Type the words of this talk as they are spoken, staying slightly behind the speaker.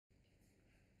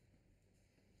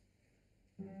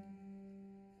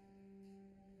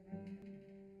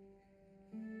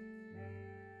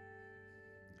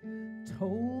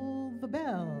toll the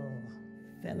bell,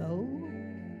 fellow.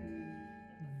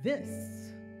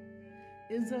 This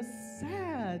is a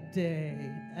sad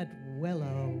day at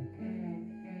Wellow.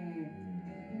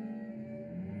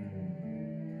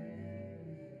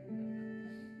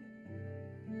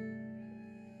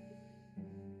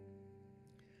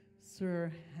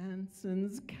 Sir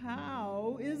Hanson's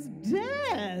cow is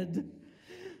dead.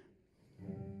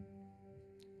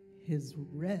 His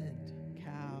red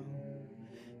cow,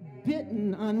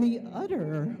 bitten on the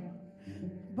udder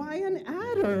by an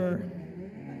adder.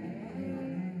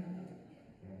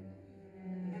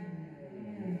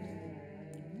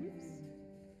 Whoops.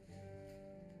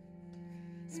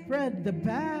 Spread the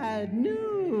bad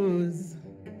news.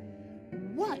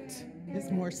 What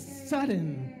is more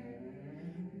sudden?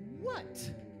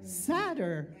 What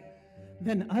sadder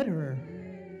than udder?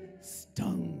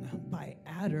 Stung by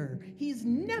adder, he's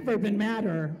never been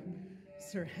madder.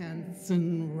 Sir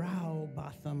Hanson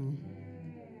Rowbotham.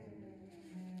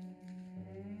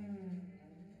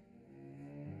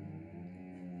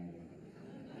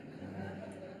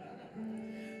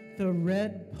 The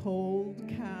red-polled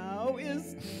cow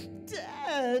is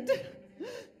dead.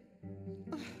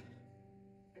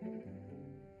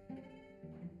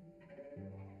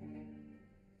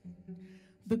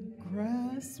 The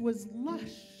grass was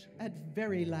lush at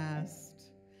very last,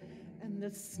 and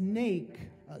the snake,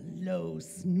 a low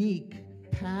sneak,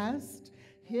 passed,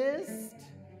 hissed,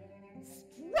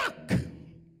 struck.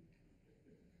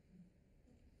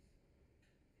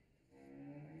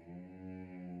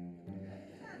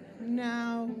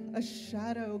 Now a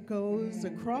shadow goes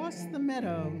across the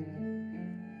meadow.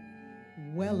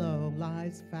 Wellow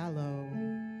lies fallow.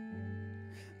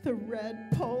 The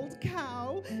red-polled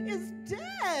cow is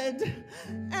dead,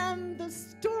 and the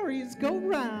stories go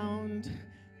round.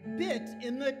 Bit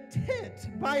in the tit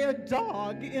by a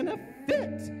dog in a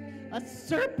fit. A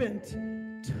serpent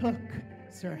took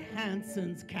Sir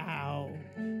Hanson's cow.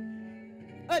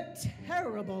 A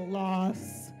terrible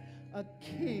loss, a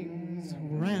king's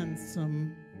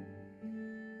ransom.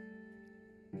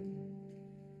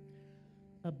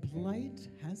 A blight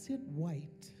has hit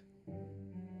white.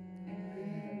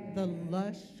 The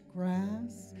lush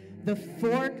grass, the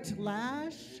forked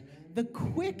lash, the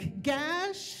quick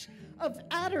gash of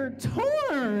adder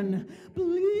torn,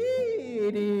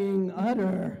 bleeding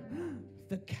udder,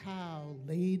 the cow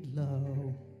laid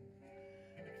low,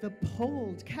 the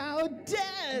polled cow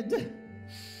dead,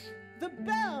 the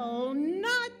bell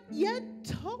not yet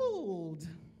tolled.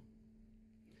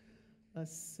 A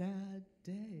sad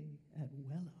day at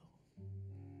Wellow.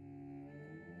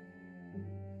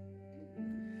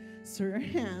 Sir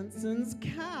Hanson's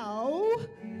cow,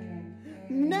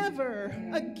 never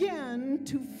again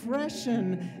to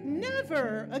freshen,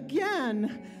 never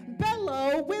again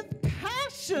bellow with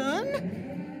passion.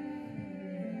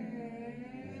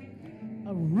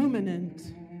 A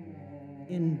ruminant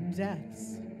in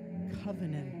death's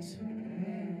covenant.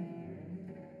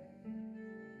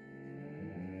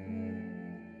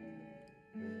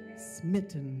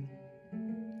 Smitten,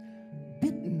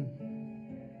 bitten,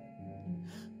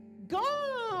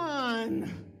 gone.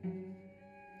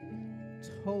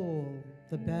 Toll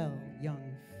the bell,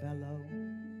 young fellow.